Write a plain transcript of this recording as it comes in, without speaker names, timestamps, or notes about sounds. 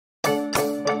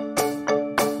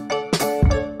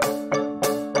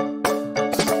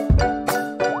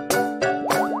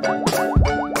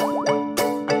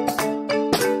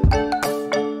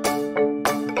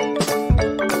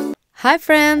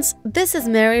friends, this is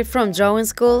Mary from Drawing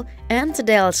School, and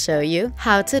today I'll show you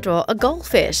how to draw a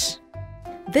goldfish.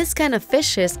 This kind of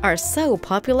fishes are so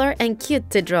popular and cute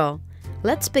to draw.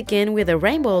 Let's begin with a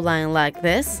rainbow line like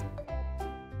this.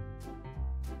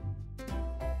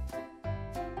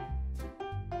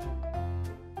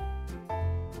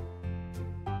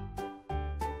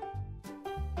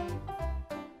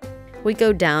 We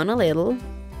go down a little.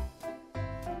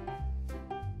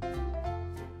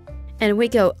 And we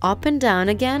go up and down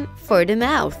again for the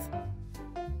mouth.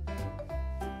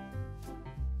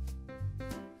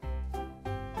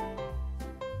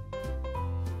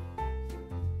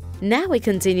 Now we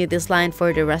continue this line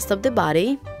for the rest of the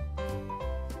body.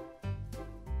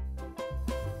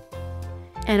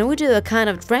 And we do a kind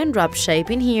of raindrop shape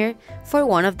in here for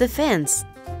one of the fins.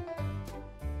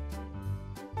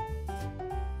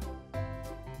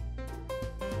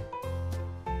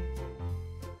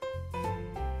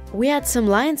 We add some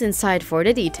lines inside for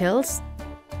the details.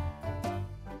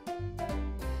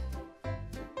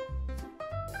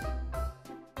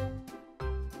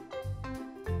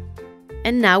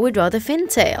 And now we draw the fin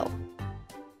tail.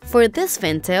 For this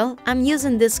fin tail, I'm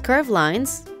using these curved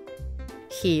lines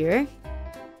here,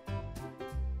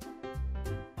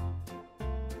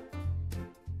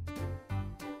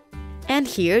 and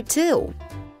here too.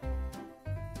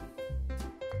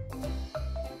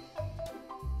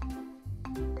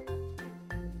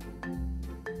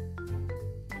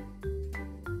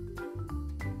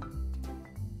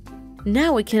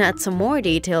 Now we can add some more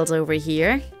details over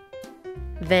here.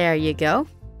 There you go.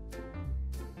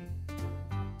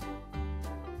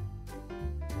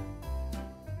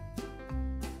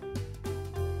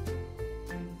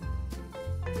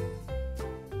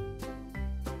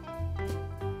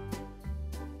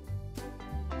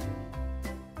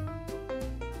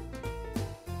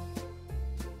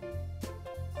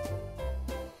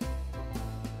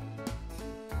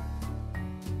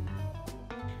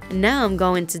 Now I'm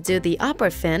going to do the upper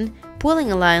fin, pulling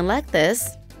a line like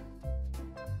this.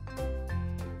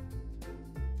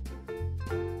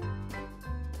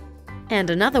 And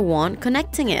another one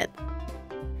connecting it.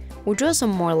 We'll draw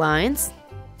some more lines.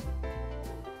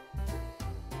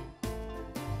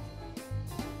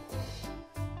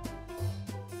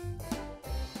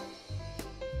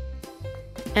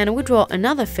 And we draw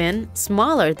another fin,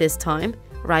 smaller this time,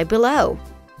 right below.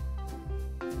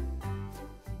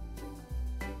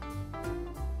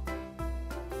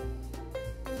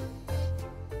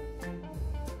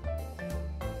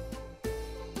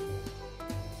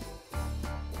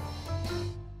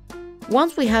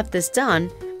 Once we have this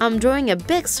done, I'm drawing a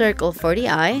big circle for the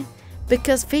eye,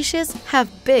 because fishes have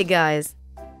big eyes.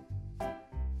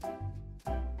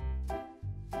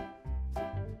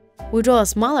 We draw a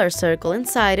smaller circle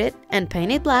inside it and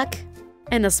paint it black,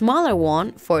 and a smaller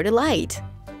one for the light.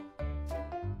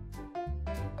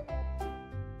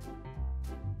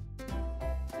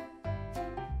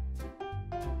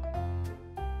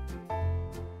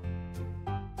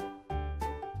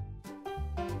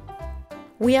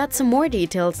 We add some more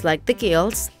details like the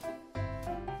gills.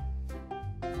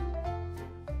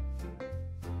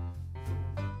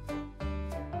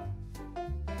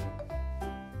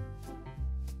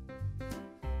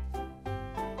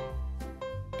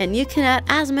 And you can add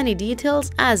as many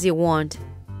details as you want.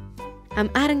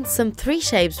 I'm adding some 3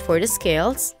 shapes for the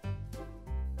scales.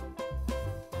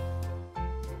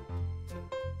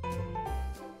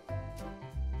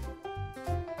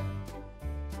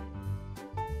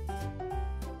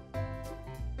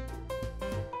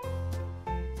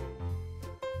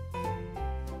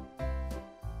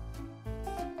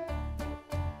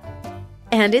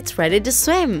 And it's ready to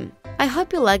swim! I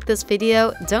hope you liked this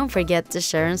video, don't forget to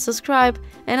share and subscribe,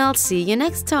 and I'll see you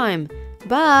next time!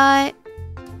 Bye!